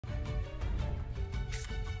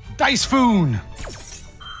Dice Foon.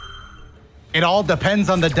 It all depends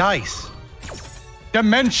on the dice.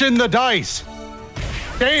 Dimension the dice.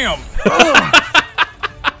 Damn.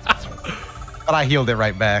 But I healed it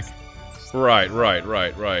right back. Right.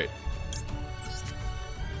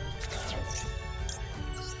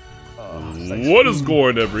 What is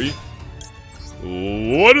going, Every?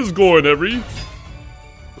 What is going, Every?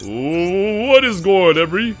 What is going,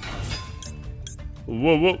 Every?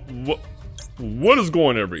 What is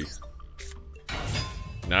going, Every?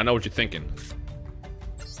 Now I know what you're thinking.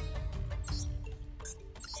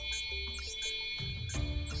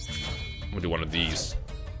 I'm gonna do one of these.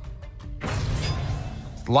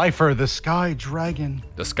 Lifer, the Sky Dragon.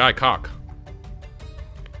 The Sky Cock.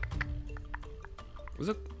 Was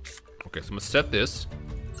it? Okay, so I'm gonna set this.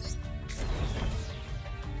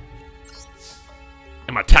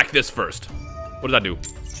 I'm gonna attack this first. What did I do?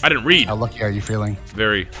 I didn't read. How lucky are you feeling?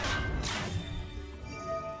 Very.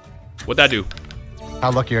 What'd that do?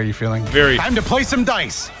 How lucky are you feeling? Very. Time to play some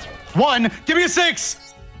dice. 1, give me a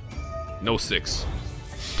 6. No 6.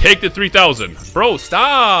 Take the 3,000. Bro,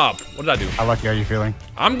 stop. What did I do? How lucky are you feeling?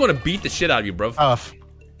 I'm gonna beat the shit out of you, bro. Tough.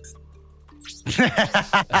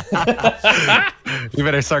 You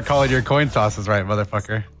better start calling your coin tosses right,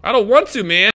 motherfucker. I don't want to, man.